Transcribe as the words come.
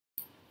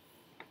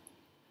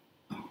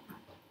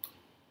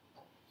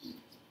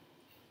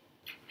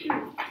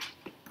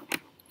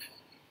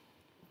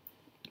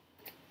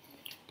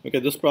Okay,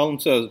 this problem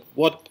says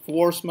what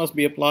force must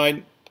be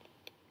applied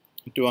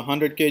to a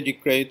 100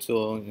 kg crate.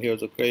 So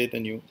here's a crate,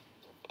 and you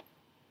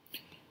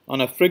on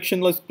a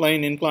frictionless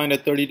plane inclined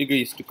at 30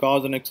 degrees to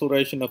cause an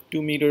acceleration of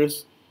 2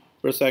 meters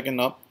per second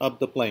up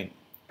the plane.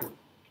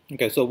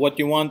 Okay, so what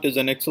you want is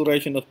an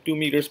acceleration of 2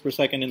 meters per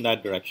second in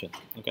that direction.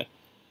 Okay,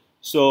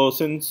 so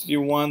since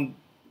you want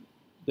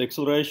the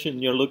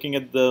acceleration, you're looking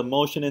at the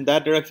motion in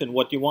that direction,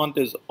 what you want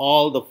is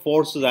all the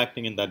forces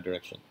acting in that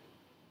direction.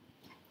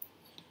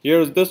 Here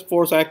is this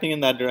force acting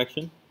in that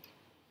direction.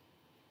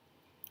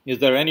 Is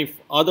there any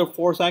other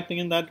force acting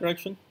in that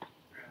direction?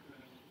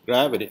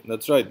 Gravity,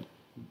 that's right.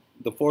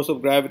 The force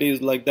of gravity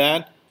is like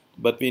that,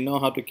 but we know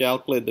how to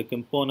calculate the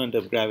component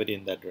of gravity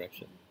in that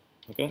direction.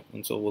 Okay,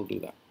 and so we'll do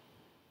that.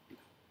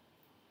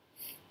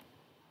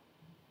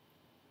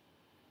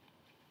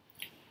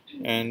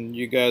 And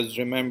you guys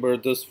remember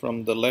this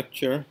from the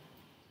lecture,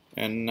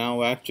 and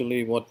now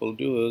actually what we'll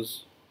do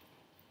is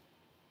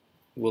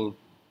we'll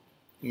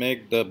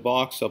make the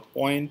box a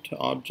point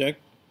object,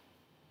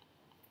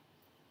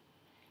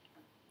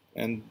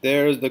 and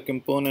there's the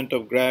component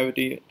of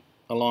gravity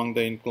along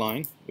the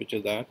incline, which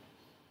is that,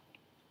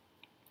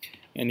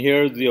 and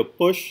here's the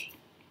push,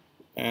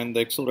 and the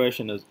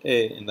acceleration is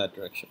a in that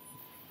direction.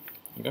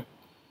 Okay,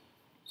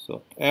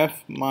 so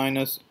F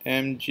minus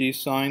mg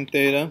sine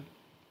theta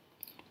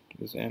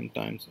is m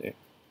times a.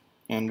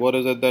 And what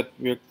is it that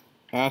we're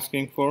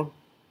asking for?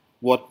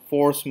 What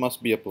force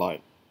must be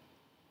applied?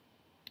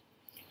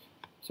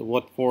 So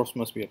what force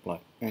must be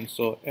applied? And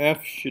so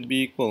F should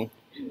be equal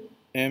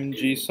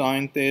mg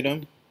sine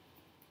theta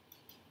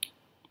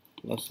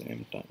plus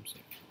m times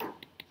a.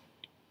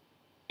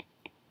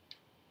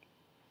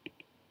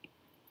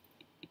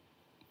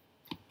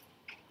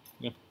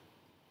 Yeah.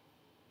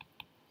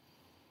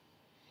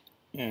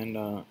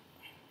 And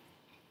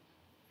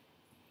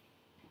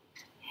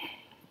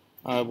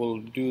I will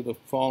do the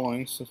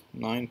following. So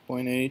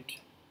 9.8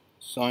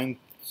 sine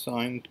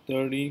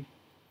 30,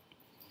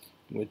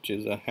 which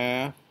is a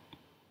half,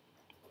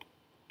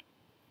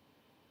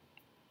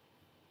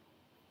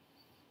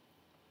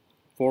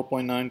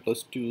 (4.9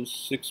 plus 2,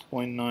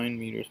 6.9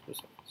 meters per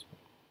second).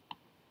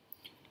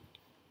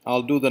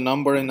 I'll do the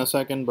number in a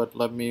second, but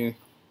let me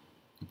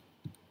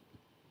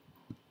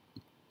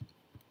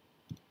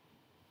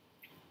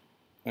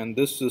and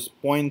this is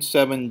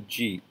 0.7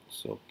 g,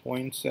 so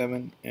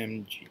 0.7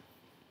 mg.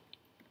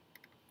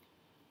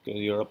 Okay,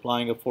 you're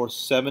applying a force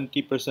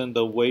 70%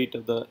 the weight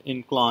of the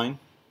incline,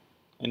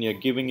 and you're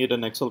giving it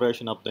an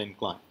acceleration up the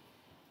incline.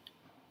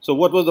 So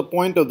what was the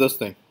point of this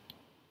thing?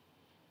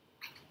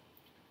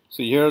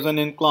 So here's an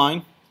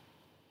incline.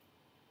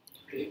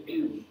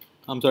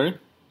 I'm sorry?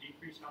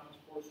 Decrease how much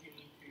force you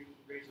need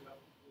to raise it up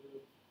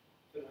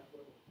to that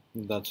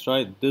level. That's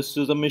right. This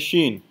is a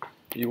machine.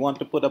 You want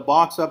to put a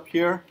box up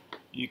here,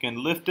 you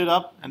can lift it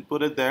up and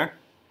put it there.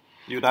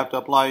 You'd have to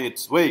apply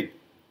its weight.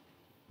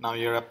 Now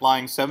you're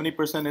applying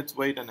 70% its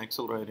weight and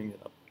accelerating it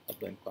up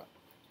the incline.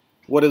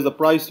 What is the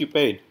price you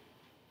paid?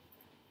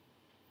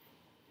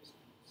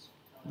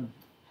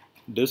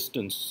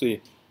 Distance.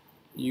 See,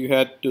 you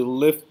had to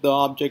lift the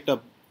object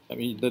up.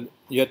 You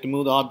had to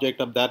move the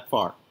object up that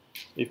far.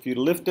 If you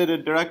lifted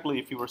it directly,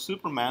 if you were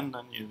Superman,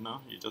 then you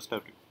just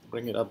have to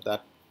bring it up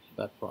that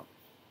far.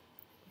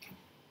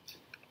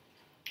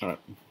 All right.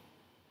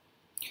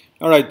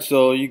 All right.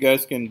 So you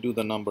guys can do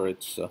the number.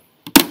 It's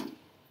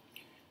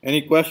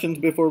any questions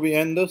before we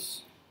end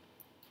this?